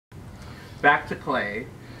back to Clay.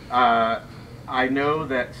 I know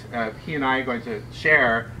that he and I are going to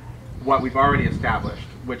share what we've already established,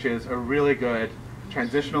 which is a really good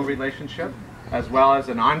transitional relationship as well as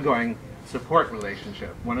an ongoing support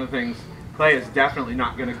relationship. One of the things, Clay is definitely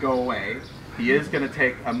not going to go away. He is going to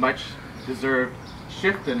take a much deserved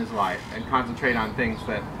shift in his life and concentrate on things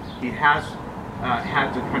that he has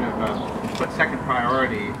had to kind of put second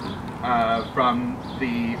priority from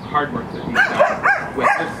the hard work that he's done with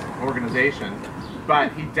this organization.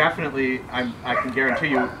 But he definitely, I can guarantee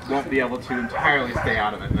you, won't be able to entirely stay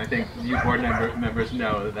out of it. And I think you board members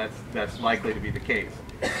know that that's likely to be the case.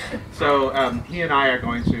 So he and I are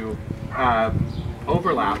going to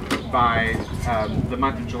overlap by the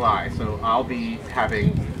month of July. So I'll be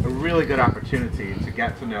having a really good opportunity to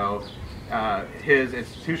get to know his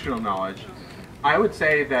institutional knowledge. I would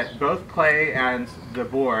say that both Clay and the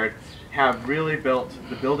board have really built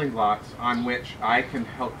the building blocks on which I can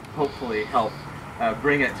hopefully help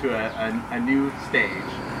bring it to a new stage.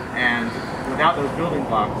 And without those building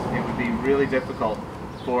blocks, it would be really difficult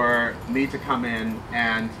for me to come in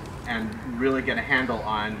and really get a handle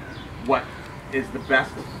on what is the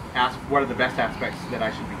best what are the best aspects that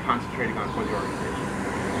I should be concentrating on for the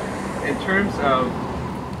organization. In terms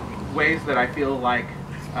of ways that I feel like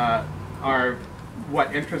are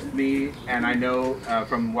what interest me, and I know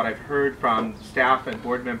from what I've heard from staff and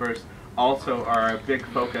board members also are a big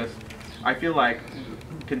focus, I feel like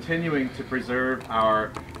continuing to preserve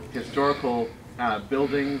our historical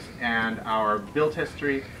buildings and our built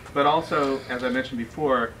history, but also, as I mentioned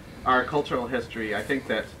before, our cultural history. I think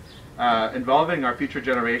that involving our future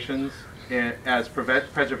generations as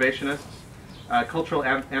preservationists, cultural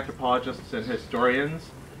anthropologists, and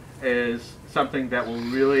historians is something that will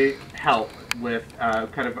really help with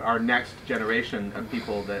kind of our next generation of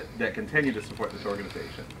people that continue to support this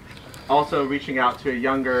organization. Also reaching out to a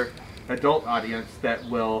younger adult audience that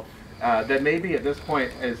will that maybe at this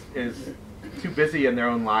point is too busy in their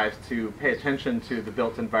own lives to pay attention to the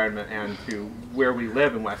built environment and to where we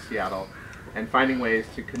live in West Seattle, and finding ways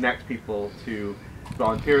to connect people to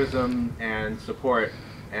volunteerism and support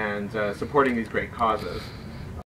and supporting these great causes.